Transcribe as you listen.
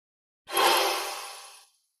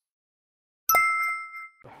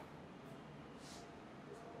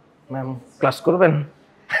Ma'am class করবেন?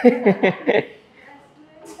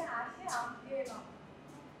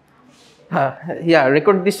 হ্যাঁ, ইয়া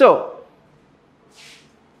record দিছো?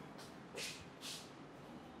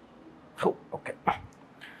 ওকে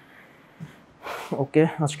ওকে,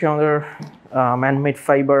 আজকে আমাদের ম্যানমেড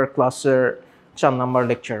ফাইবার ক্লাসের 4 নাম্বার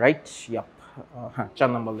লেকচার, রাইট? ইয়াপ, হ্যাঁ 4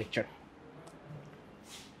 নাম্বার লেকচার।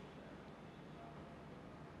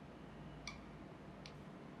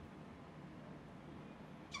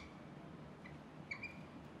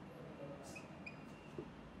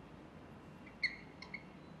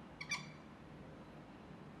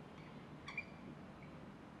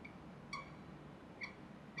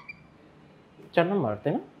 চার নাম্বার,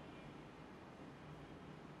 তাই না?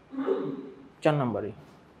 4 নাম্বারই।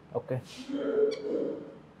 ওকে,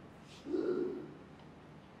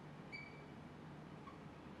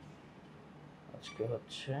 আজকে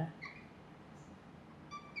হচ্ছে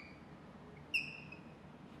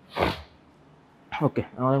ওকে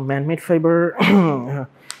আমাদের ম্যানমেড ফাইবার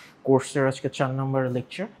কোর্সের আজকে 4 নাম্বার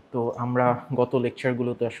লেকচার। তো আমরা গত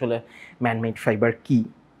লেকচারগুলোতে আসলে ম্যানমেড ফাইবার কি,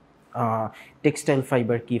 টেক্সটাইল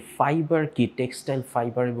ফাইবার কি, ফাইবার কি, টেক্সটাইল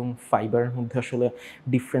ফাইবার এবং ফাইবারের মধ্যে আসলে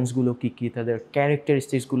ডিফারেন্সগুলো কী কী, তাদের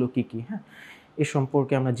ক্যারেক্টারিস্টিক্সগুলো কী কী, হ্যাঁ এ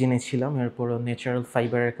সম্পর্কে আমরা জেনেছিলাম। এরপর ন্যাচারাল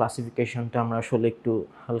ফাইবারের ক্লাসিফিকেশনটা আমরা আসলে একটু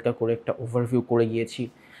হালকা করে একটা ওভারভিউ করে গিয়েছি।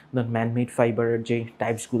 দেন ম্যানমেড ফাইবারের যে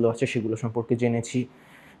টাইপসগুলো আছে সেগুলো সম্পর্কে জেনেছি।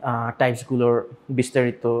 টাইপসগুলোর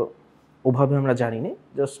বিস্তারিত ওভাবে আমরা জানি না,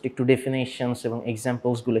 জাস্ট একটু ডেফিনেশনস এবং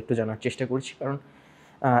এক্সাম্পলসগুলো একটু জানার চেষ্টা করছি, কারণ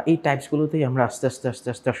এই টাইপসগুলোতেই আমরা আস্তে আস্তে আস্তে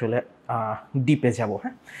আস্তে আসলে ডিপে যাব।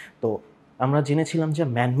 হ্যাঁ, তো আমরা জেনেছিলাম যে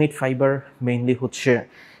ম্যানমেড ফাইবার মেইনলি হচ্ছে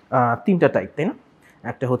 3টা টাইপ, তাই না?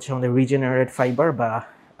 একটা হচ্ছে আমাদের রিজেনারেট ফাইবার বা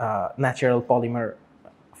ন্যাচারাল পলিমার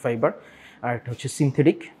ফাইবার, আর একটা হচ্ছে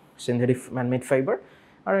সিনথেটিক ম্যানমেড ফাইবার,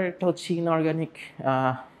 আর একটা হচ্ছে ইনঅর্গানিক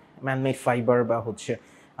ম্যানমেড ফাইবার বা হচ্ছে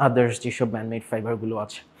আদার্স যেসব ম্যানমেড ফাইবারগুলো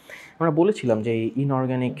আছে। আমরা বলেছিলাম যে এই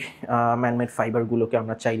ইনঅর্গানিক ম্যানমেড ফাইবারগুলোকে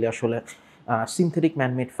আমরা চাইলে আসলে সিনথেটিক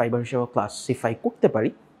ম্যানমেড ফাইবার হিসেবে ক্লাসিফাই করতে পারি,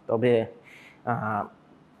 তবে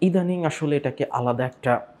ইদানিং আসলে এটাকে আলাদা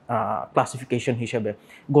একটা ক্লাসিফিকেশন হিসেবে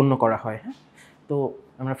গণ্য করা হয়। হ্যাঁ, তো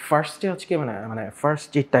আমরা ফার্স্টে আজকে ফার্স্ট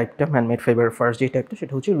যে টাইপটা ম্যানমেড ফাইবার, ফার্স্ট যে টাইপটা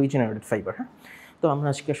সেটা হচ্ছে রিজেনারেটেড ফাইবার। হ্যাঁ, তো আমরা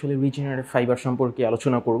আজকে আসলে রিজেনারেটেড ফাইবার সম্পর্কে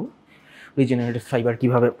আলোচনা করব। রিজেনারেটেড ফাইবার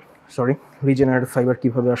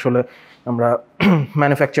কীভাবে আসলে আমরা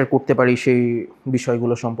ম্যানুফ্যাকচার করতে পারি সেই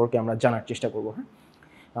বিষয়গুলো সম্পর্কে আমরা জানার চেষ্টা করব। হ্যাঁ,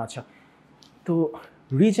 আচ্ছা, তো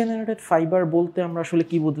রিজেনারেটেড ফাইবার বলতে আমরা আসলে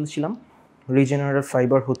কী বলছিলাম? রিজেনারেটেড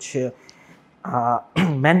ফাইবার হচ্ছে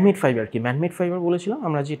ম্যানমেড ফাইবার কি? ম্যানমেড ফাইবার বলেছিলাম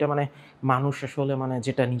আমরা যেটা মানুষ আসলে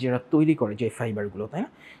যেটা নিজেরা তৈরি করে যে ফাইবারগুলো, তাই না?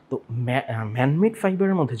 তো ম্যানমেড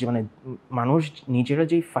ফাইবারের মধ্যে যে মানুষ নিজেরা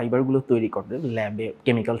যেই ফাইবারগুলো তৈরি করে ল্যাবে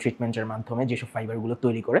কেমিক্যাল ট্রিটমেন্টের মাধ্যমে যেসব ফাইবারগুলো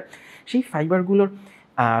তৈরি করে, সেই ফাইবারগুলোর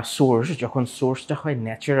যখন সোর্সটা হয়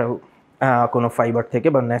ন্যাচারাল কোনো ফাইবার থেকে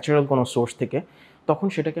বা ন্যাচারাল কোনো সোর্স থেকে, তখন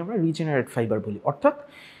সেটাকে আমরা রিজেনারেট ফাইবার বলি। অর্থাৎ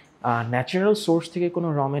ন্যাচারাল সোর্স থেকে কোনো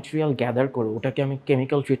র ম্যাটেরিয়াল গ্যাদার করে ওটাকে আমি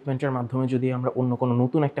কেমিক্যাল ট্রিটমেন্টের মাধ্যমে যদি আমরা অন্য কোনো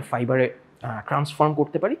নতুন একটা ফাইবারে ট্রান্সফর্ম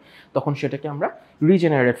করতে পারি, তখন সেটাকে আমরা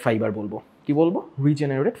রিজেনারেট ফাইবার বলবো। কি বলবো?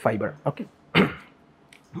 Regenerate fibre. ওকে,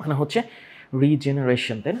 হচ্ছে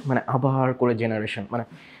রিজেনারেশন, তাই না? আবার করে জেনারেশন,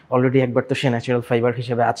 অলরেডি একবার তো সে ন্যাচারাল ফাইবার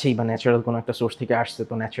হিসেবে আছেই, বা ন্যাচারাল কোনো একটা সোর্স থেকে আসছে,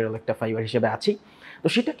 তো ন্যাচারাল একটা ফাইবার হিসেবে আছেই, তো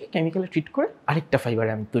সেটাকে কেমিক্যালে ট্রিট করে আরেকটা ফাইবারে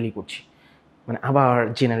আমি তৈরি করছি, আবার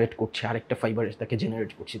জেনারেট করছে, আরেকটা ফাইবার তাকে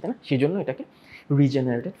জেনারেট করছি, তাই না? সেই জন্য এটাকে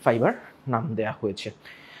রিজেনারেটেড ফাইবার নাম দেওয়া হয়েছে।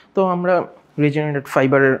 তো আমরা রিজেনারেটেড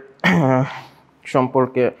ফাইবারের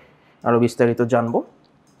সম্পর্কে আরও বিস্তারিত জানব।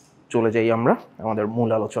 চলে যাই আমরা আমাদের মূল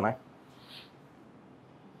আলোচনায়।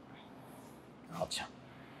 আচ্ছা,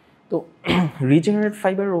 তো রিজেনারেটেড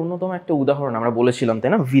ফাইবারের অন্যতম একটা উদাহরণ আমরা বলেছিলাম,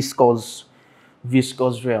 তাই না?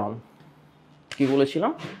 Viscose rayon. কি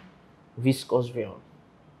বলেছিলাম? Viscose rayon.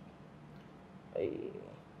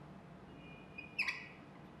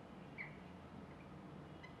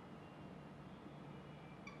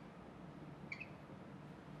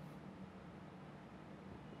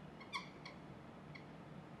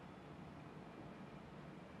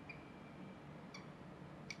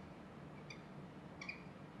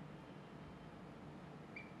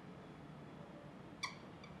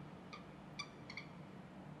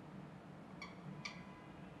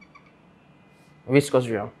 ভিসকস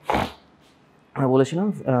রেয়ন আমরা বলেছিলাম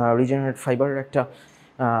রিজেনারেট ফাইবারের একটা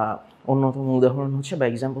অন্যতম উদাহরণ হচ্ছে বা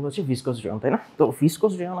এক্সাম্পল হচ্ছে ভিসকস রেয়ন, তাই না? তো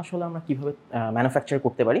ভিসকস রেয়ন আসলে আমরা কীভাবে ম্যানুফ্যাকচার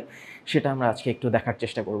করতে পারি সেটা আমরা আজকে একটু দেখার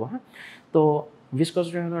চেষ্টা করব। হ্যাঁ, তো ভিসকস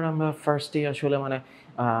রেয়নের আমরা ফার্স্টে আসলে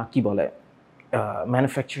কি বলে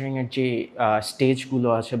ম্যানুফ্যাকচারিংয়ের যে স্টেজগুলো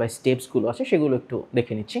আছে বা স্টেপসগুলো আছে সেগুলো একটু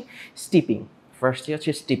দেখে নিচ্ছি। স্টিপিং, ফার্স্টে আছে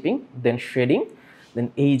স্টিপিং, দেন শেডিং, দেন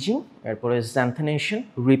এইজিং, এরপরে জ্যান্থেনেশন,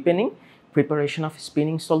 রিপেনিং, preparation of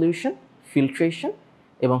spinning solution, filtration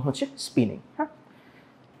এবং হচ্ছে স্পিনিং। হ্যাঁ,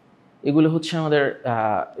 এগুলো হচ্ছে আমাদের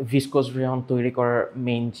ভিসকোজ রেয়ন তৈরি করার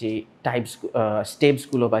মেইন যে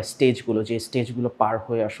স্টেপসগুলো বা স্টেজগুলো, যে স্টেজগুলো পার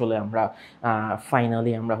হয়ে আসলে আমরা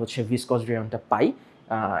ফাইনালি আমরা হচ্ছে ভিসকোজ রেয়নটা পাই,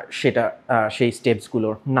 সেটা সেই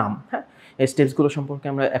স্টেপসগুলোর নাম। হ্যাঁ, এই স্টেপসগুলো সম্পর্কে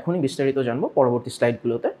আমরা এখনই বিস্তারিত জানবো পরবর্তী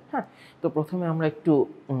স্লাইডগুলোতে। হ্যাঁ, তো প্রথমে আমরা একটু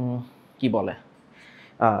কি বলে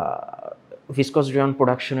ভিসকোজ রেয়ন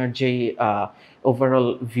প্রোডাকশনের যেই ওভারঅল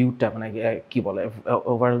ভিউটা, মানে কি বলে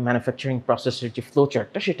ওভারঅল ম্যানুফ্যাকচারিং প্রসেসের যে ফ্লো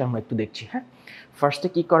চার্টটা, সেটা আমরা একটু দেখছি। হ্যাঁ, ফার্স্টে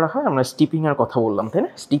কী করা হয়, আমরা স্টিপিংয়ের কথা বললাম, তাই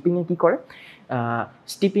না? স্টিপিংয়ে কী করে,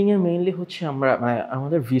 স্টিপিংয়ে মেইনলি হচ্ছে আমরা মানে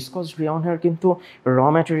আমাদের ভিসকোজ রেয়নের কিন্তু র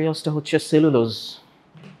ম্যাটেরিয়ালসটা হচ্ছে সেলুলোজ।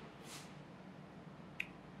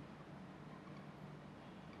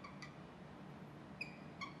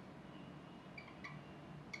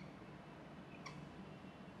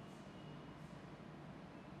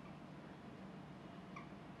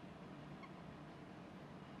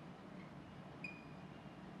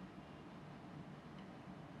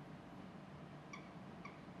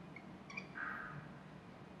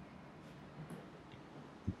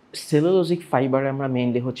 সেলুলোজিক ফাইবারে আমরা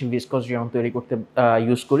মেইনলি হচ্ছে ভিসকোজ রেয়ন তৈরি করতে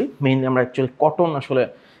ইউজ করি। মেইনলি আমরা অ্যাকচুয়ালি কটন আসলে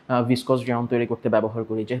ভিসকোজ রেয়ন তৈরি করতে ব্যবহার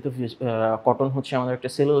করি। যেহেতু কটন হচ্ছে আমাদের একটা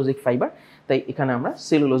সেলুলোজিক ফাইবার, তাই এখানে আমরা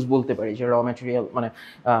সেলুলোজ বলতে পারি যে র ম্যাটেরিয়াল, মানে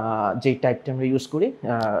যেই টাইপটা আমরা ইউজ করি,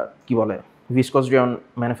 কি বলে ভিসকোজ রেয়ন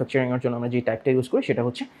ম্যানুফ্যাকচারিংয়ের জন্য আমরা যেই টাইপটা ইউজ করি সেটা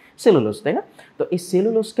হচ্ছে সেলুলোজ, তাই না? তো এই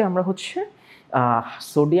সেলুলোজকে আমরা হচ্ছে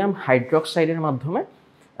সোডিয়াম হাইড্রোক্সাইডের মাধ্যমে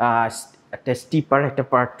একটা স্টিপার একটা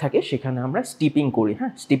পার্ট থাকে, সেখানে আমরা স্টিপিং করি।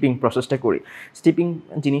 হ্যাঁ, স্টিপিং প্রসেসটা করি। স্টিপিং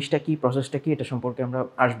জিনিসটা কি, প্রসেসটা কি, এটা সম্পর্কে আমরা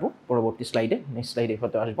আসবো পরবর্তী স্লাইডে, নেক্সট স্লাইডে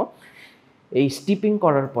হয়তো আসবো। এই স্টিপিং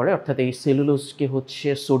করার পরে, অর্থাৎ এই সেলুলোজকে হচ্ছে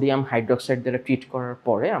সোডিয়াম হাইড্রোক্সাইড দ্বারা ট্রিট করার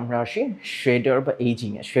পরে আমরা আসি শেডার বা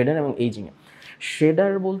এইজিংয়ে। শেডার এবং এইজিংয়ে,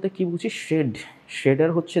 শেডার বলতে কি বুঝি, শেডার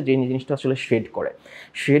হচ্ছে যে জিনিসটা আসলে শেড করে।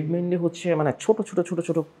 শেড মেনলি হচ্ছে মানে ছোট ছোট ছোট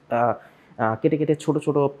ছোট কেটে কেটে ছোট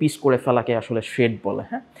ছোট পিস করে ফেলাকে আসলে শেড বলে।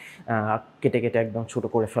 হ্যাঁ, কেটে কেটে একদম ছোট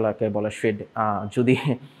করে ফেলাকে বলে শেড। যদি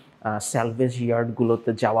স্যালভেজ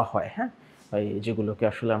ইয়ার্ডগুলোতে যাওয়া হয়, হ্যাঁ, ওই যেগুলোকে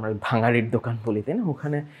আসলে আমরা ভাঙাড়ির দোকান বলি, তাই না,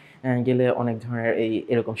 ওখানে গেলে অনেক ধরনের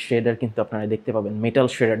এরকম শেডার কিন্তু আপনারা দেখতে পাবেন, মেটাল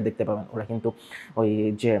শেডার দেখতে পাবেন। ওরা কিন্তু ওই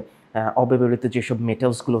যে অব্যবহৃত যেসব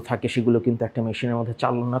মেটালসগুলো থাকে সেগুলো কিন্তু একটা মেশিনের মধ্যে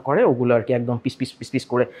চালনা করে, ওগুলো আর কি একদম পিস পিস পিস পিস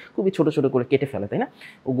করে খুবই ছোটো ছোটো করে কেটে ফেলে, তাই না?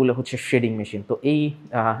 ওগুলো হচ্ছে শেডিং মেশিন। তো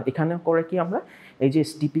এখানে করে কি আমরা এই যে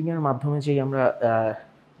স্টিপিংয়ের মাধ্যমে যেই আমরা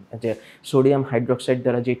যে সোডিয়াম হাইড্রোক্সাইড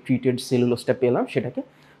দ্বারা যে ট্রিটেড সেলুলোজটা পেলাম, সেটাকে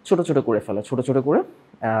ছোটো ছোটো করে ফেলা, ছোটো ছোটো করে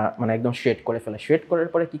মানে একদম শেড করে ফেলা। শেড করার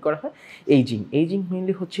পরে কী করা হয়, এইজিং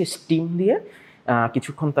মেইনলি হচ্ছে স্টিম দিয়ে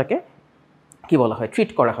কিছুক্ষণ তাকে কি বলা হয়,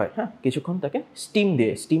 ট্রিট করা হয়। হ্যাঁ, কিছুক্ষণ তাকে স্টিম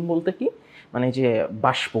দিয়ে, স্টিম বলতে কি মানে যে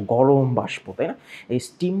বাষ্প, গরম বাষ্প, তাই না? এই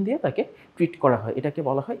স্টিম দিয়ে তাকে ট্রিট করা হয়, এটাকে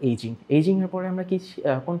বলা হয় এইজিং। এইজিংয়ের পরে আমরা কি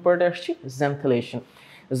কোন পার্টে আসছি, জ্যান্থেশন।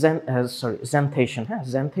 হ্যাঁ,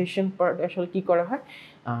 জ্যান্থেশন পার্টে আসলে কী করা হয়,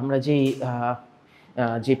 আমরা যেই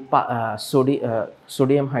যে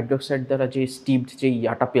সোডিয়াম হাইড্রোক্সাইড দ্বারা যে স্টিমড যে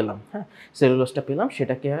ইয়াটা পেলাম, হ্যাঁ, সেলুলোজটা পেলাম,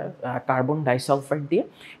 সেটাকে কার্বন ডাইসালফাইড দিয়ে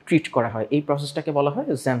ট্রিট করা হয়। এই প্রসেসটাকে বলা হয়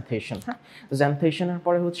জ্যান্থেশন। হ্যাঁ, জ্যান্থেশনের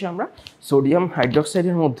পরে হচ্ছে আমরা সোডিয়াম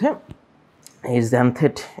হাইড্রোক্সাইডের মধ্যে এই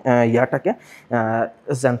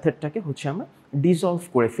জ্যান্থেটটাকে হচ্ছে আমরা ডিজলভ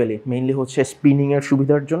করে ফেলি। মেইনলি হচ্ছে স্পিনিংয়ের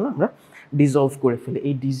সুবিধার জন্য আমরা ডিজলভ করে ফেলি।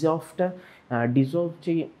 এই ডিজলভ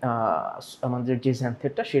যে আমাদের যে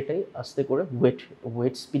জ্যান্থেটটা, সেটাই আস্তে করে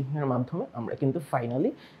ওয়েট স্পিনিংয়ের মাধ্যমে আমরা কিন্তু ফাইনালি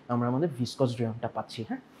আমরা আমাদের ভিসকোজ রেয়নটা পাচ্ছি।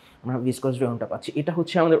 হ্যাঁ, আমরা ভিসকোজ রেয়নটা পাচ্ছি। এটা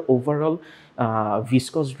হচ্ছে আমাদের ওভারঅল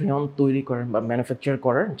ভিসকোজ রেয়ন তৈরি করার বা ম্যানুফ্যাকচার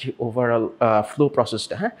করার যে ওভারঅল ফ্লো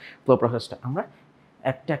প্রসেসটা। হ্যাঁ, ফ্লো প্রসেসটা আমরা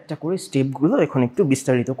একটা একটা করে স্টেপগুলো এখন একটু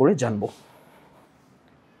বিস্তারিত করে জানবো।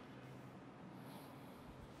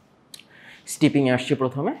 স্টিপিংয়ে আসছে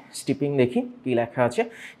প্রথমে। স্টিপিং দেখি কী লেখা আছে।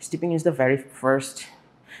 স্টিপিং is the very first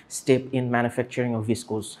step in manufacturing of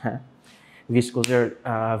ভিসকোজ। হ্যাঁ,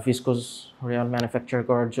 ভিসকোজ রেয়ন ম্যানুফ্যাকচার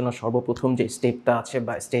করার জন্য সর্বপ্রথম যে স্টেপটা আছে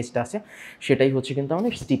বা স্টেজটা আছে, সেটাই হচ্ছে কিন্তু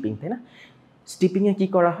আমাদের স্টিপিং, তাই না? স্টিপিংয়ে কী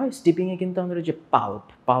করা হয়, স্টিপিংয়ে কিন্তু আমাদের যে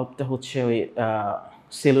পাল্পটা হচ্ছে ওই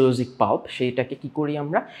সেলুলোজিক পাল্প, সেইটাকে কী করি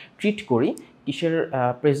আমরা, ট্রিট করি কিসের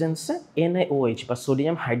প্রেজেন্সে, NaOH বা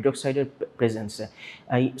সোডিয়াম হাইড্রোক্সাইডের প্রেজেন্সে।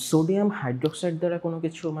 এই সোডিয়াম হাইড্রোক্সাইড দ্বারা কোনো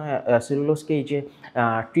কিছু মানে সেলুলোজকে এই যে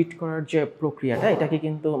ট্রিট করার যে প্রক্রিয়াটা,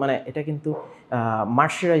 এটা কিন্তু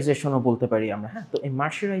মার্শারাইজেশনও বলতে পারি আমরা। হ্যাঁ, তো এই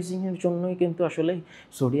মার্শারাইজিংয়ের জন্যই কিন্তু আসলে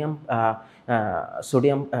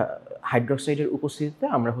সোডিয়াম হাইড্রোক্সাইডের উপস্থিতিতে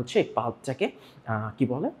আমরা হচ্ছে এই পাল্পটাকে কি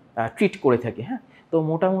বলে ট্রিট করে থাকি। হ্যাঁ, তো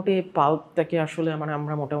মোটামুটি পাল্পটাকে আসলে মানে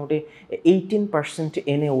আমরা মোটামুটি 18%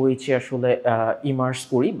 NaOH আসলে ইমার্স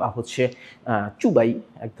করি বা হচ্ছে চুবাই,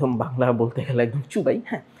 একদম বাংলা বলতে গেলে একদম চুবাই।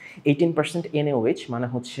 হ্যাঁ, 18% NaOH মানে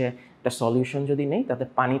হচ্ছে একটা সলিউশন যদি নেই তাতে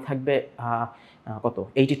পানি থাকবে কত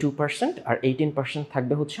 82%, আর 18%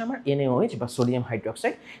 থাকবে হচ্ছে আমার NaOH বা সোডিয়াম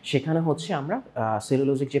হাইড্রোক্সাইড। সেখানে হচ্ছে আমরা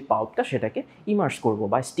সেলুলোজিক যে পাল্পটা সেটাকে ইমার্স করব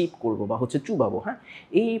বা স্টিপ করব বা হচ্ছে চুবাবো। হ্যাঁ,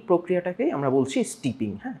 এই প্রক্রিয়াটাকেই আমরা বলছি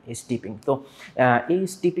স্টিপিং। হ্যাঁ, এই স্টিপিং। তো এই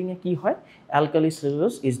স্টিপিংয়ে কি হয়, alkali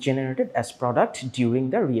cellulose is generated as product during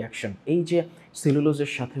the reaction. এই যে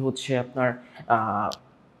সেলুলোজের সাথে হচ্ছে আপনার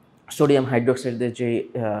সোডিয়াম হাইড্রোক্সাইডের যে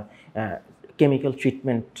কেমিক্যাল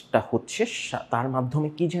ট্রিটমেন্টটা হচ্ছে তার মাধ্যমে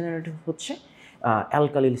কি জেনারেট হচ্ছে,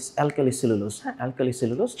 অ্যালকালি সেলুলোজ। হ্যাঁ, অ্যালকালি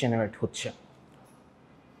সেলুলোজ জেনারেট হচ্ছে।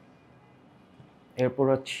 এরপর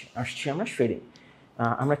আসছি আমরা শেডিং।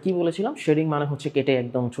 আমরা কি বলেছিলাম, শেডিং মানে হচ্ছে কেটে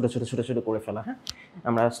একদম ছোট ছোট ছোট ছোট করে ফেলা। হ্যাঁ,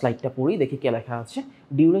 আমরা স্লাইডটা পড়ি, দেখি কে লেখা আছে।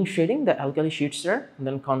 During shading the alkali shits R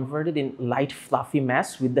then converted in light fluffy mass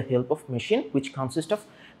with the help of machine which consist of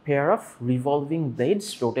pair of revolving blades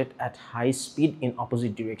rotate at high speed in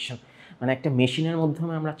opposite direction. মানে একটা মেশিনের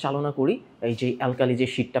মাধ্যমে আমরা চালনা করি এই যে alkali যে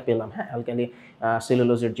শিটটা পেলাম। হ্যাঁ, অ্যালকালি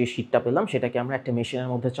সেলুলোজের যে শিটটা পেলাম সেটাকে আমরা একটা মেশিনের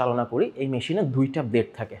মধ্যে চালনা করি। এই মেশিনে দুইটা ব্লেড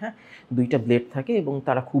থাকে। হ্যাঁ, দুইটা ব্লেড থাকে এবং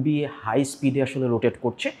তারা খুবই হাই স্পিডে আসলে রোটেট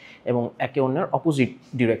করছে এবং একে অন্যের অপোজিট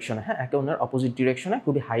ডিরেকশনে। হ্যাঁ, একে অন্যের অপোজিট ডিরেকশনে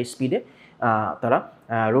খুবই হাই স্পিডে তারা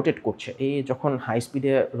রোটেট করছে। এই যখন হাই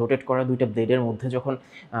স্পিডে রোটেট করা দুইটা ব্লেডের মধ্যে যখন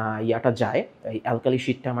ইয়াটা যায়, এই অ্যালকালি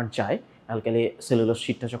শিটটা আমার যায়, অ্যালকালি সেলুলোজ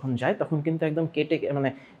শিটটা যখন যায় তখন কিন্তু একদম কেটে মানে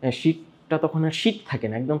শিটটা তখন আর শিট থাকে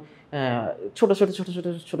না, একদম ছোট ছোট ছোট ছোট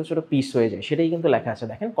ছোট ছোট পিস হয়ে যায়। সেটাই কিন্তু লেখা আছে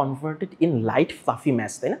দেখেন, converted in light fluffy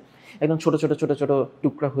mass, তাই না? একদম ছোট ছোট ছোট ছোট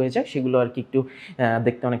টুকরা হয়ে যায়, সেগুলো আর কি একটু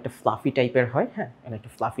দেখতে অনেকটা ফ্লাফি টাইপের হয়। হ্যাঁ, অনেকটা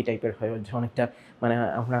ফ্লাফি টাইপের হয়, অনেকটা মানে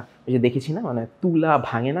আমরা ওই যে দেখেছি না, মানে তুলা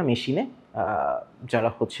ভাঙে না মেশিনে, যারা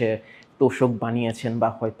হচ্ছে তোষক বানিয়েছেন বা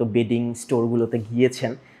হয়তো বেডিং স্টোরগুলোতে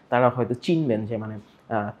গিয়েছেন তারা হয়তো চিনবেন যে মানে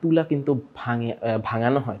তুলা কিন্তু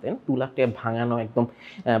ভাঙানো হয়, তাই না? তুলাকে ভাঙানো একদম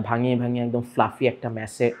ভাঙিয়ে ভাঙিয়ে একদম ফ্লাফি একটা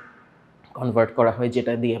ম্যাসে কনভার্ট করা হয়,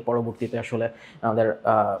 যেটা দিয়ে পরবর্তীতে আসলে আমাদের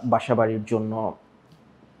বাসাবাড়ির জন্য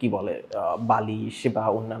কি বলে বালিশ বা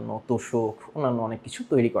অন্যান্য তোষক অন্যান্য অনেক কিছু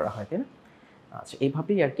তৈরি করা হয়, তাই না? আচ্ছা,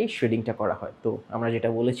 এইভাবেই আর কি শেডিংটা করা হয়। তো আমরা যেটা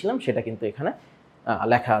বলেছিলাম সেটা কিন্তু এখানে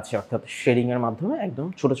লেখা আছে, অর্থাৎ শেডিংয়ের মাধ্যমে একদম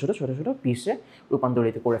ছোট ছোট ছোট ছোট পিসে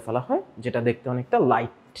রূপান্তরিত করে ফেলা হয়, যেটা দেখতে অনেকটা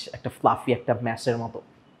লাইট একটা ফ্লাফি একটা ম্যাসের মতো।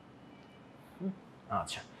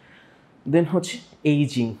 আচ্ছা, দেন হচ্ছে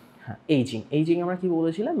এইজিং। হ্যাঁ, এইজিং আমরা কি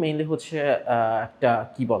বলেছিলাম, মেইনলি হচ্ছে একটা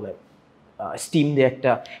কি বলে স্টিম দিয়ে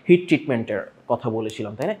একটা হিট ট্রিটমেন্টের কথা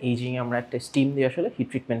বলেছিলাম, তাই না? এইজিংয়ে আমরা একটা স্টিম দিয়ে আসলে হিট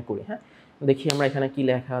ট্রিটমেন্ট করি। হ্যাঁ, দেখি আমরা এখানে কি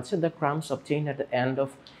লেখা আছে। The crumbs obtained at the end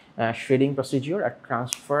of shredding procedure are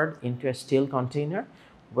transferred into a steel container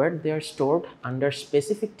where they are stored under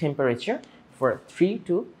specific temperature for 3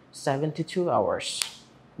 to 72 hours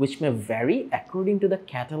which may vary according to the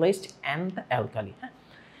catalyst and the alkali. হ্যাঁ,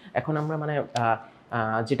 এখন আমরা মানে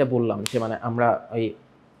যেটা বললাম যে মানে আমরা ওই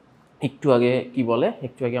একটু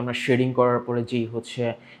আগে আমরা শেডিং করার পরে যেই হচ্ছে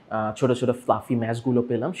ছোট ছোট ফ্লাফি ম্যাশগুলো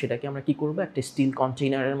পেলাম, সেটাকে আমরা কি করব, একটা স্টিল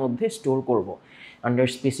কন্টেইনারের মধ্যে স্টোর করব আন্ডার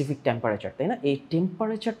স্পেসিফিক টেম্পারেচার, তাই না? এই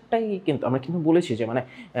টেম্পারেচারটাই কিন্তু আমরা কিন্তু বলেছি যে মানে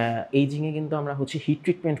এইজিংয়ে কিন্তু আমরা হচ্ছে হিট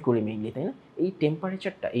ট্রিটমেন্ট করি মেইনলি, তাই না? এই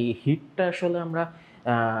টেম্পারেচারটা, এই হিটটা আসলে আমরা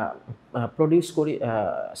প্রডিউস করি,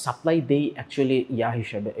 সাপ্লাই দেই অ্যাকচুয়ালি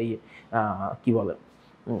হিসেবে, এই কী বলে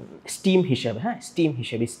স্টিম হিসেবে। হ্যাঁ,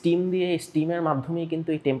 স্টিম দিয়ে স্টিমের মাধ্যমেই কিন্তু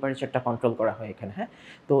এই টেম্পারেচারটা কন্ট্রোল করা হয় এখানে। হ্যাঁ,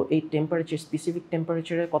 তো এই স্পেসিফিক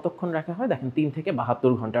টেম্পারেচারে কতক্ষণ রাখা হয় দেখেন, 3 থেকে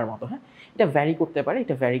 72 ঘন্টার মতো। হ্যাঁ, এটা ভ্যারি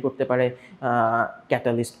করতে পারে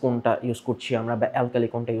ক্যাটালিস্ট কোনটা ইউজ করছি আমরা বা অ্যালকালি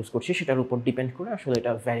কোনটা ইউজ করছি সেটার উপর ডিপেন্ড করে আসলে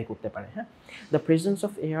এটা ভ্যারি করতে পারে। হ্যাঁ, the presence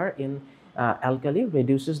of air in alkali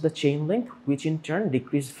reduces the chain length which in turn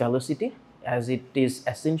decrease velocity as it is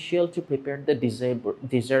essential to prepare the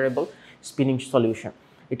desirable spinning solution.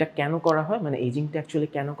 এটা কেন করা হয়, মানে এইজিংটা অ্যাকচুয়ালি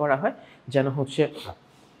কেন করা হয়, যেন হচ্ছে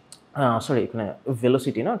সরি এখানে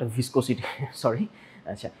ভেলোসিটি না, ওটা ভিসকোসিটি সরি।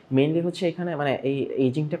 আচ্ছা, মেইনলি হচ্ছে এখানে মানে এই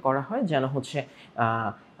এইজিংটা করা হয় যেন হচ্ছে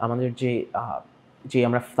আমাদের যে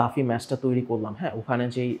আমরা ফ্লাফি ম্যাশটা তৈরি করলাম, হ্যাঁ, ওখানে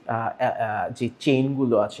যে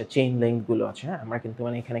চেইনগুলো আছে, চেইন লেংথগুলো আছে, হ্যাঁ, আমরা কিন্তু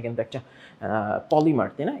মানে এখানে কিন্তু একটা পলিমার,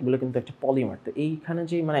 তাই না? এগুলো কিন্তু একটা পলিমার। তো এইখানে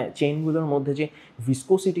যে মানে চেইনগুলোর মধ্যে যে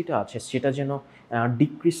ভিসকোসিটিটা আছে সেটা যেন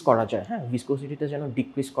ডিক্রিজ করা যায়। হ্যাঁ, ভিসকোসিটিটা যেন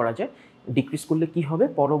ডিক্রিজ করা যায়। ডিক্রিজ করলে কি হবে,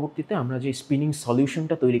 পরবর্তীতে আমরা যে স্পিনিং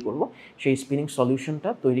সলিউশনটা তৈরি করব সেই স্পিনিং সলিউশনটা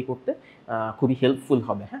তৈরি করতে খুবই হেল্পফুল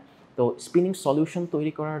হবে। হ্যাঁ, তো স্পিনিং সলিউশন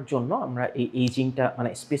তৈরি করার জন্য আমরা এই এইজিংটা মানে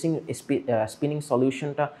স্পিনিং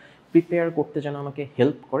সলিউশনটা প্রিপেয়ার করতে যেন আমাকে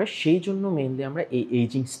হেল্প করে, সেই জন্য মেইনলি আমরা এই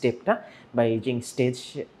এইজিং স্টেপটা বা এইজিং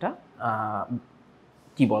স্টেজটা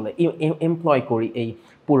কি বলে এমপ্লয় করি এই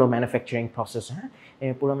পুরো ম্যানুফ্যাকচারিং প্রসেসে। হ্যাঁ,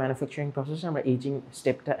 এই পুরো ম্যানুফ্যাকচারিং প্রসেসে আমরা এইজিং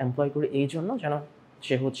স্টেপটা এমপ্লয় করি এই জন্য যেন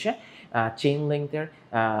সে হচ্ছে চেইন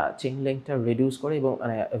লেংথটা রিডিউস করে এবং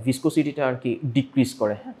মানে ভিসকোসিটিটা আর কি ডিক্রিজ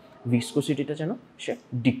করে। হ্যাঁ, ভিসকোসিটিটা যেন সে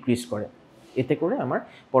ডিক্রিজ করে, এতে করে আমার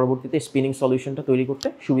পরবর্তীতে স্পিনিং সলিউশনটা তৈরি করতে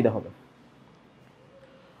সুবিধা হবে।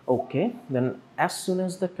 Okay, then as soon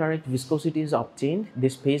as the correct viscosity is obtained,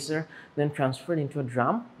 this phase are then transferred into a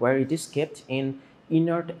drum where it is kept in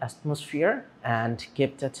inert atmosphere and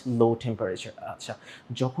kept at low temperature. আচ্ছা,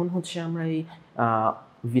 যখন হচ্ছে আমরা এই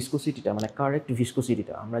ভিসকোসিটিটা মানে কারেক্ট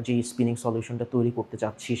ভিসকোসিটিটা আমরা যে spinning সলিউশনটা তৈরি করতে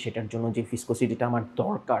চাচ্ছি সেটার জন্য যে ভিসকোসিটিটা আমার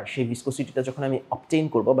দরকার, সেই ভিসকোসিটিটা যখন আমি অবটেইন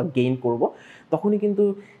করব বা গেইন করব, তখনই কিন্তু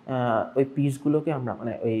ওই পিসগুলোকে আমরা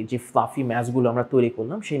মানে ওই যে ফ্লাফি ম্যাশগুলো আমরা তৈরি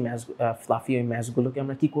করলাম, সেই ফ্লাফি ওই ম্যাশগুলোকে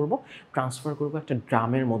আমরা কী করব, ট্রান্সফার করব একটা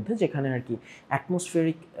ড্রামের মধ্যে, যেখানে আর কি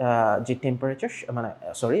অ্যাটমসফিয়ারিক যে টেম্পারেচার মানে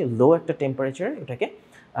লো একটা টেম্পারেচারে ওটাকে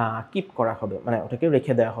কিপ করা হবে, মানে ওটাকে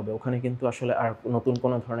রেখে দেওয়া হবে। ওখানে কিন্তু আসলে আর নতুন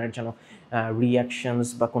কোনো ধরনের যেন রিয়াকশনস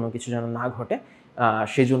বা কোনো কিছু যেন না ঘটে,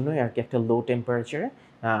 সেজন্যই আর কি একটা লো টেম্পারেচারে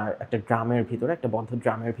একটা ড্রামের ভিতরে, একটা বদ্ধ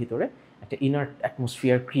ড্রামের ভিতরে একটা ইনার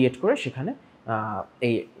অ্যাটমসফিয়ার ক্রিয়েট করে সেখানে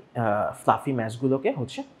এই ফ্লাফি ম্যাশগুলোকে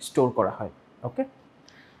হচ্ছে স্টোর করা হয়। ওকে,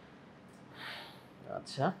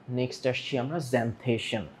 আচ্ছা, নেক্সট আসছি আমরা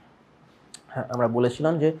জ্যান্থেশন। হ্যাঁ, আমরা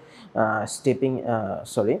বলেছিলাম যে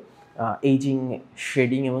এইজিং,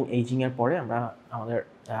 শেডিং এবং এইজিংয়ের পরে আমাদের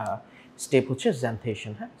স্টেপ হচ্ছে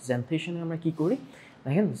জ্যান্থেশন। হ্যাঁ, জ্যান্থেশনে আমরা কী করি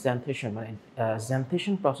দেখেন,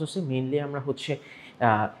 জ্যান্থেশন প্রসেসে মেইনলি আমরা হচ্ছে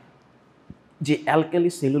যে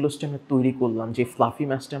অ্যালকালি সেলুলোজটা আমরা তৈরি করলাম, যে ফ্লাফি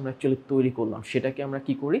ম্যাশটা আমরা অ্যাকচুয়ালি তৈরি করলাম, সেটাকে আমরা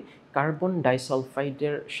কী করি, কার্বন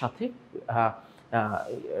ডাইসালফাইডের সাথে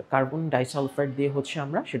কার্বন ডাইসালফাইড দিয়ে হচ্ছে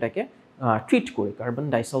আমরা সেটাকে ট্রিট করি, কার্বন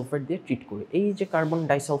ডাইসালফাইড দিয়ে ট্রিট করি। এই যে কার্বন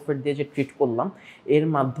ডাইসালফাইড দিয়ে যে ট্রিট করলাম, এর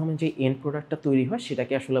মাধ্যমে যে এন্ড প্রোডাক্টটা তৈরি হয়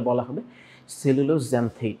সেটাকে আসলে বলা হবে সেলুলোজ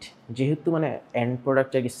জ্যান্থেট। যেহেতু মানে এন্ড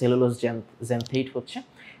প্রোডাক্ট আর কি সেলুলোজ জ্যান্থেট হচ্ছে,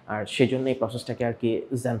 আর সেজন্য এই প্রসেসটাকে আর কি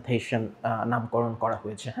জ্যান্থেশন নামকরণ করা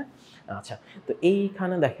হয়েছে। হ্যাঁ, আচ্ছা, তো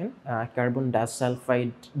এইখানে দেখেন কার্বন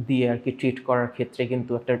ডাইসালফাইড দিয়ে আর কি ট্রিট করার ক্ষেত্রে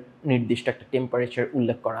কিন্তু একটা নির্দিষ্ট একটা টেম্পারেচার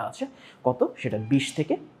উল্লেখ করা আছে। কত? সেটা 20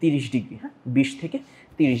 থেকে 30 ডিগ্রি। হ্যাঁ, 20 থেকে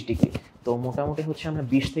 30 ডিগ্রি। তো মোটামুটি হচ্ছে আমরা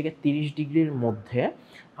 20 থেকে 30 ডিগ্রির মধ্যে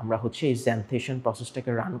আমরা হচ্ছে এই জ্যান্থেশন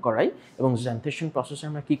প্রসেসটাকে রান করাই। এবং জ্যান্থেশন প্রসেসে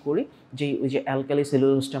আমরা কী করি, যে ওই যে অ্যালকালি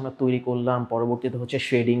সেলুলোজটা আমরা তৈরি করলাম, পরবর্তীতে হচ্ছে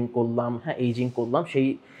শেডিং করলাম, হ্যাঁ, এইজিং করলাম, সেই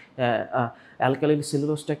অ্যালকালি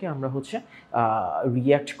সেলুলোজটাকে আমরা হচ্ছে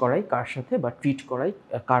রিয়্যাক্ট করাই কার সাথে বা ট্রিট করাই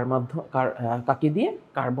কাকে দিয়ে,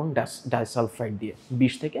 কার্বন ডাইসালফাইড দিয়ে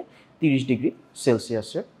 20 থেকে 30 ডিগ্রি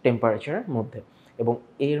সেলসিয়াসের টেম্পারেচারের মধ্যে। এবং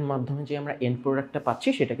এর মাধ্যমে যে আমরা এন্ড প্রোডাক্টটা পাচ্ছি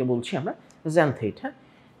সেটাকে বলছি আমরা জ্যান্থেট। হ্যাঁ,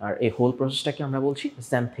 আর এই হোল প্রসেসটাকে আমরা বলছি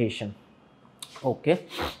জ্যান্থেশন। ওকে,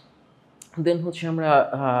 দেন হচ্ছে আমরা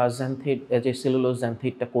জ্যান্থেট যে সেলুলোজ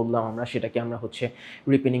জ্যান্থেটটা করলাম আমরা, সেটাকে আমরা হচ্ছে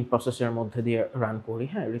রিপিনিং প্রসেসের মধ্যে দিয়ে রান করি।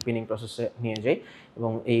 হ্যাঁ, রিপিনিং প্রসেসে নিয়ে যাই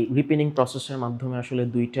এবং এই রিপিনিং প্রসেসের মাধ্যমে আসলে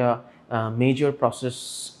দুইটা মেজর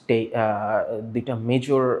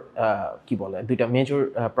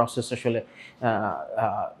প্রসেস আসলে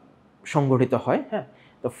সংগঠিত হয়। হ্যাঁ,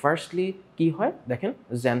 তো ফার্স্টলি কি হয় দেখেন,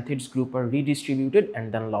 জ্যান্থেটস group R রিডিস্ট্রিবিউটেড and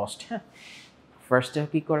then lost. হ্যাঁ, ফার্স্টে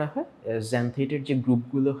কী করা হয়, জ্যান্থেটের যে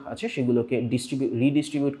গ্রুপগুলো আছে সেগুলোকে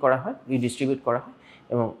রিডিস্ট্রিবিউট করা হয়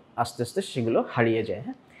এবং আস্তে আস্তে সেগুলো হারিয়ে যায়।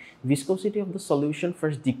 হ্যাঁ, viscosity of the solution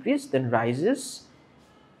first decrease then rises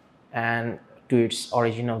and to its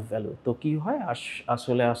original value. তো কী হয়,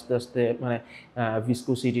 আসলে আস্তে আস্তে মানে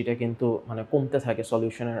ভিসকোসিটিটা কিন্তু মানে কমতে থাকে,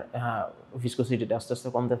 সলিউশনের ভিসকোসিটিটা আস্তে আস্তে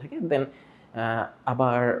কমতে থাকে, দেন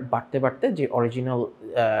আবার বাড়তে বাড়তে যে অরিজিনাল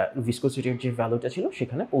ভিসকোসিটির যে ভ্যালুটা ছিল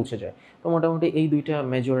সেখানে পৌঁছে যায়। তো মোটামুটি এই দুইটা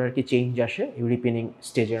মেজর আর কি চেঞ্জ আসে এই রিপিনিং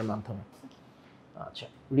স্টেজের মাধ্যমে। আচ্ছা,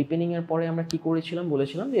 রিপিনিংয়ের পরে আমরা কি করেছিলাম,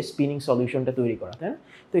 বলেছিলাম যে স্পিনিং সলিউশনটা তৈরি করা, তাই না?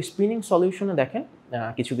 তো স্পিনিং সলিউশনে দেখেন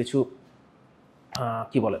কিছু কিছু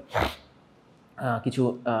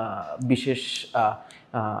বিশেষ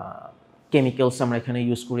কেমিক্যালস আমরা এখানে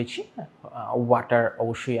ইউজ করেছি। ওয়াটার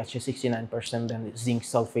অবশ্যই আছে 69%, দেন জিঙ্ক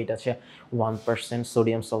সালফেট আছে 1%,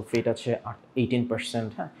 সোডিয়াম সালফেট আছে 18%,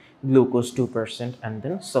 হ্যাঁ, glucose 2% and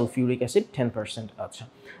then sulphuric acid 10%। আচ্ছা,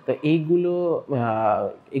 তো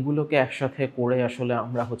এগুলোকে একসাথে করে আসলে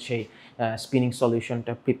আমরা হচ্ছে স্পিনিং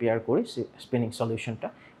সলিউশনটা প্রিপেয়ার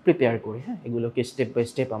করি। হ্যাঁ, এগুলোকে স্টেপ বাই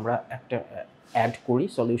স্টেপ আমরা একটা অ্যাড করি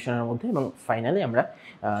সলিউশনের মধ্যে এবং ফাইনালি আমরা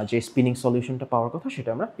যে স্পিনিং সলিউশনটা পাওয়ার কথা সেটা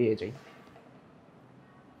আমরা পেয়ে যাই।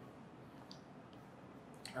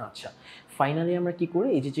 আচ্ছা, ফাইনালি আমরা কি করি,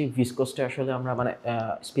 এই যে ভিসকোসটা আসলে আমরা মানে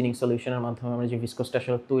স্পিনিং সলিউশনের মাধ্যমে আমরা যে ভিসকোসটা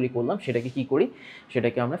আসলে তৈরি করলাম সেটাকে কি করি,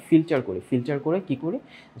 সেটাকে আমরা ফিল্টার করি। ফিল্টার করে কি করি,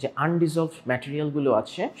 যে আনডিজলভড ম্যাটেরিয়ালগুলো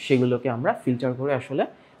আছে সেগুলোকে আমরা ফিল্টার করে আসলে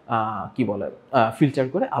কি বলে ফিল্টার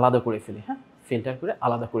করে আলাদা করে ফেলি। হ্যাঁ, ফিল্টার করে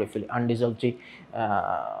আলাদা করে ফেলি আনডিজলভড যে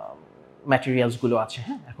ম্যাটেরিয়ালসগুলো আছে।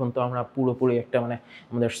 হ্যাঁ, এখন তো আমরা পুরোপুরি একটা মানে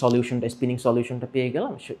আমাদের সলিউশনটা স্পিনিং সলিউশনটা পেয়ে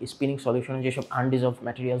গেলাম। স্পিনিং সলিউশনের যেসব আনডিজলভড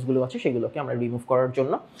ম্যাটেরিয়ালসগুলো আছে সেগুলোকে আমরা রিমুভ করার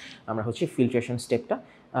জন্য আমরা হচ্ছে ফিল্ট্রেশন স্টেপটা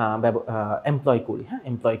এমপ্লয় করি। হ্যাঁ,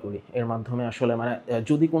 এমপ্লয় করি। এর মাধ্যমে আসলে মানে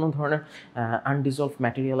যদি কোনো ধরনের আনডিজলভড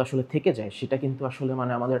ম্যাটেরিয়াল আসলে থেকে যায় সেটা কিন্তু আসলে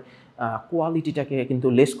মানে আমাদের কোয়ালিটিটাকে কিন্তু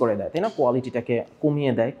লেস করে দেয়, তাই না? কোয়ালিটিটাকে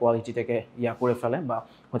কমিয়ে দেয়, কোয়ালিটিটাকে করে ফেলে। বা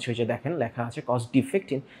হচ্ছে ওই যে দেখেন লেখা আছে cause defect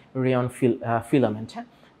in rayon filament. হ্যাঁ,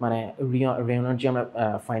 মানে রেয়নের যে আমরা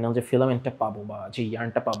ফাইনাল যে ফিলামেন্টটা পাবো বা যে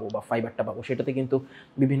ইয়ার্নটা পাবো বা ফাইবারটা পাবো সেটাতে কিন্তু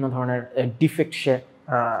বিভিন্ন ধরনের ডিফেক্ট সে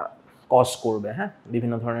কজ করবে। হ্যাঁ,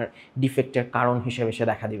 বিভিন্ন ধরনের ডিফেক্টের কারণ হিসেবে সে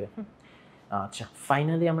দেখা দিবে। আচ্ছা,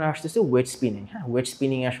 ফাইনালি আমরা আসতেছি ওয়েট স্পিনিং। হ্যাঁ, ওয়েট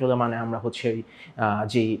স্পিনিং আসলে মানে আমরা হচ্ছে ওই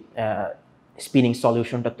যেই স্পিনিং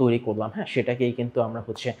সলিউশনটা তৈরি করলাম, হ্যাঁ, সেটাকেই কিন্তু আমরা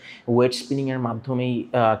হচ্ছে ওয়েট স্পিনিংয়ের মাধ্যমেই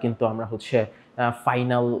কিন্তু আমরা হচ্ছে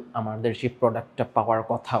ফাইনাল আমাদের যে প্রোডাক্টটা পাওয়ার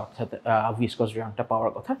কথা, অর্থাৎ ভিসকস রেয়নটা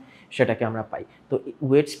পাওয়ার কথা, সেটাকে আমরা পাই। তো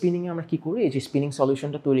ওয়েট স্পিনিংয়ে আমরা কী করি, এই যে স্পিনিং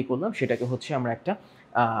সলিউশনটা তৈরি করলাম সেটাকে হচ্ছে আমরা একটা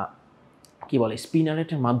কি বলে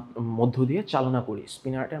স্পিনারেটের মধ্য দিয়ে চালনা করি।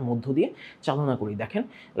 স্পিনারেটের মধ্য দিয়ে চালনা করি। দেখেন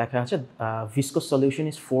লেখা আছে viscose solution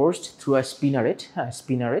is forced through a spinneret, হ্যাঁ,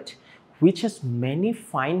 spinneret which has many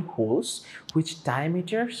fine holes which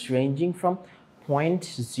diameters ranging from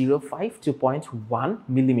 0.05 to 0.1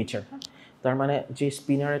 millimeter। হ্যাঁ, তার মানে যে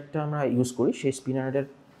স্পিনারেটটা আমরা ইউজ করি সেই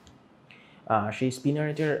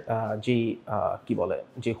স্পিনারেটের যেই কি বলে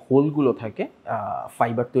যে হোলগুলো থাকে,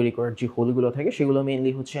 ফাইবার তৈরি করার যে হোলগুলো থাকে সেগুলো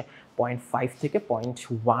মেইনলি হচ্ছে 0.5 থেকে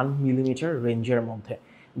 0.1 মিলিমিটার রেঞ্জের মধ্যে,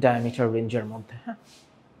 ডায়ামিটার রেঞ্জের মধ্যে। হ্যাঁ,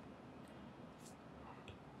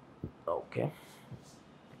 ওকে।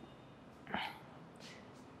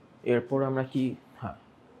 এরপর আমরা কি, হ্যাঁ,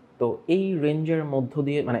 তো এই রেঞ্জের মধ্য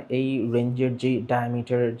দিয়ে মানে এই রেঞ্জের যে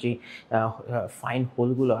ডায়ামিটারের যে ফাইন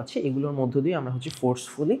হোলগুলো আছে এগুলোর মধ্য দিয়ে আমরা হচ্ছে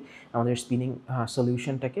ফোর্সফুলি আমাদের স্পিনিং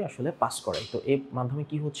সলিউশনটাকে আসলে পাস করাই। তো এর মাধ্যমে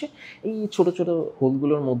কি হচ্ছে, এই ছোট ছোট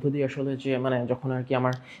হোলগুলোর মধ্য দিয়ে আসলে যে মানে যখন আর কি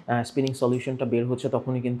আমার স্পিনিং সলিউশনটা বের হচ্ছে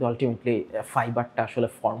তখনই কিন্তু আলটিমেটলি ফাইবারটা আসলে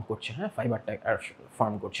ফর্ম করছে। হ্যাঁ, ফাইবারটা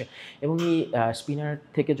ফর্ম করছে। এবং এই স্পিনার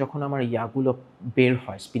থেকে যখন আমার ইয়াগুলো বের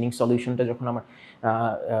হয়, স্পিনিং সলিউশনটা যখন আমার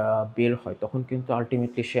বের হয় তখন কিন্তু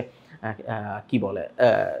আলটিমেটলি সে কি বলে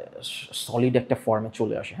সলিড একটা ফর্মে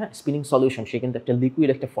চলে আসে। হ্যাঁ, স্পিনিং সলিউশন সে কিন্তু একটা লিকুইড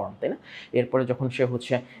একটা ফর্ম, তাই না? এরপরে যখন সে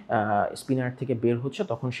হচ্ছে স্পিনার থেকে বের হচ্ছে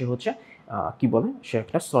তখন সে হচ্ছে কি বলে সে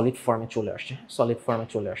একটা সলিড ফর্মে চলে আসছে। সলিড ফর্মে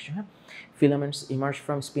চলে আসছে। হ্যাঁ, filaments emerge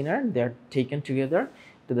from spinner, they are taken together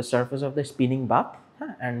to the surface of the spinning bath,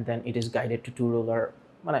 হ্যাঁ, and then it is guided to two roller,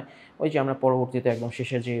 মানে ওই যে আমরা পরবর্তীতে একদম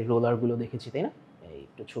শেষে যে রোলারগুলো দেখেছি, তাই না? এই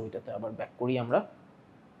একটু ছবিটাতে আবার ব্যাক করি আমরা।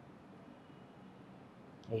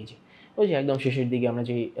 এই যে ওই যে একদম শেষের দিকে আমরা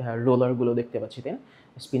যে রোলারগুলো দেখতে পাচ্ছি, তাই না?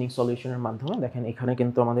 স্পিনিং সলিউশনের মাধ্যমে দেখেন এখানে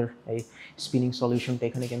কিন্তু আমাদের এই স্পিনিং সলিউশনটা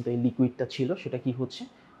এখানে কিন্তু এই লিকুইডটা ছিল সেটা কি হচ্ছে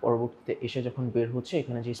পরবর্তীতে এসে যখন বের হচ্ছে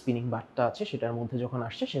এখানে যে স্পিনিং বারটা আছে সেটার মধ্যে যখন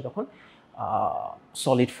আসছে সে তখন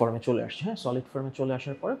সলিড ফর্মে চলে আসছে। হ্যাঁ, সলিড ফর্মে চলে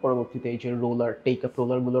আসার পরে পরবর্তীতে এই যে রোলার টেক আপ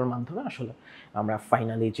রোলারগুলোর মাধ্যমে আসলে আমরা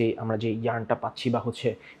ফাইনালি আমরা যে ইয়ার্নটা পাচ্ছি বা হচ্ছে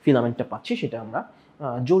ফিলামেন্টটা পাচ্ছি সেটা আমরা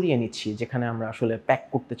জড়িয়ে নিচ্ছি যেখানে আমরা আসলে প্যাক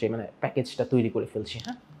করতে চাই, মানে প্যাকেজটা তৈরি করে ফেলছি।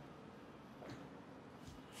 হ্যাঁ,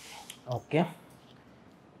 ওকে।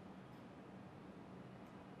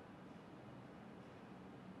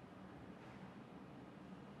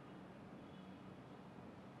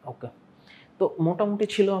 ওকে, তো মোটামুটি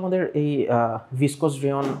ছিল আমাদের এই ভিসকোস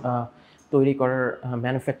রেয়ন তৈরি করার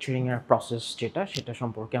ম্যানুফ্যাকচারিংয়ের প্রসেস যেটা সেটা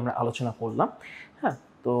সম্পর্কে আমরা আলোচনা করলাম। হ্যাঁ,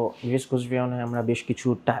 তো ভিসকোস রেয়নে আমরা বেশ কিছু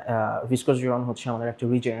ভিসকোস রেয়ন হচ্ছে আমাদের একটা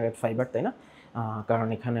রিজেনারেট ফাইবার, তাই না? কারণ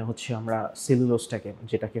এখানে হচ্ছে আমরা সেলুলোসটাকে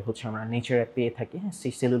যেটাকে হচ্ছে আমরা নেচারে পেয়ে থাকি, হ্যাঁ,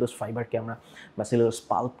 সেই সেলুলোস ফাইবারকে আমরা বা সেলুলোস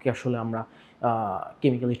পাল্পকে আসলে আমরা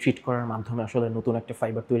কেমিক্যালি ট্রিট করার মাধ্যমে আসলে নতুন একটা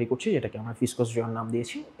ফাইবার তৈরি করছি যেটাকে আমরা ভিসকোস রেয়ন নাম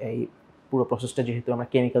দিয়েছি। এই পুরো প্রসেসটা যেহেতু আমরা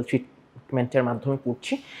কেমিক্যাল ট্রিটমেন্টের মাধ্যমে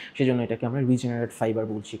করছি সেজন্য এটাকে আমরা রিজেনারেট ফাইবার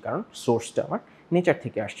বলছি, কারণ সোর্সটা আমার নেচার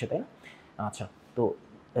থেকে আসছে, তাই না? আচ্ছা, তো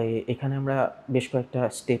এখানে আমরা বেশ কয়েকটা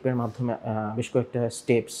স্টেপের মাধ্যমে বেশ কয়েকটা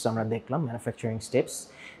স্টেপস আমরা দেখলাম, ম্যানুফ্যাকচারিং স্টেপস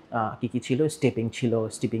কী কী ছিল। স্টেপিং ছিল,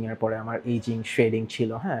 স্টিপিংয়ের পরে আমার এইজিং শ্রেডিং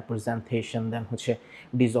ছিল, হ্যাঁ, প্রেজেন্টেশন, দেন হচ্ছে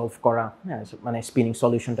ডিজলভ করা, হ্যাঁ, মানে স্পিনিং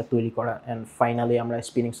সলিউশনটা তৈরি করা, অ্যান্ড ফাইনালি আমরা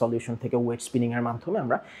স্পিনিং সলিউশন থেকে ওয়েট স্পিনিংয়ের মাধ্যমে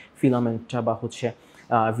আমরা ফিলামেন্টটা বা হচ্ছে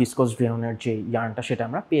ভিসকোস রেয়নের যে ইয়ার্নটা সেটা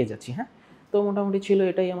আমরা পেয়ে যাচ্ছি। হ্যাঁ, তো মোটামুটি ছিল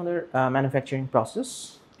এটাই আমাদের ম্যানুফ্যাকচারিং প্রসেস।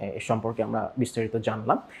 এ সম্পর্কে আমরা বিস্তারিত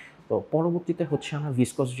জানলাম। তো পরবর্তীতে হচ্ছে আমরা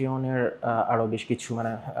ভিসকস রেয়নের আরও বেশ কিছু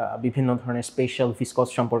মানে বিভিন্ন ধরনের স্পেশাল ভিসকস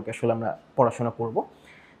সম্পর্কে আসলে আমরা পড়াশোনা করব।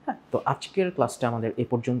 হ্যাঁ, তো আজকের ক্লাসটা আমাদের এ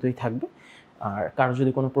পর্যন্তই থাকবে। আর কারো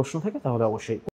যদি কোনো প্রশ্ন থাকে তাহলে অবশ্যই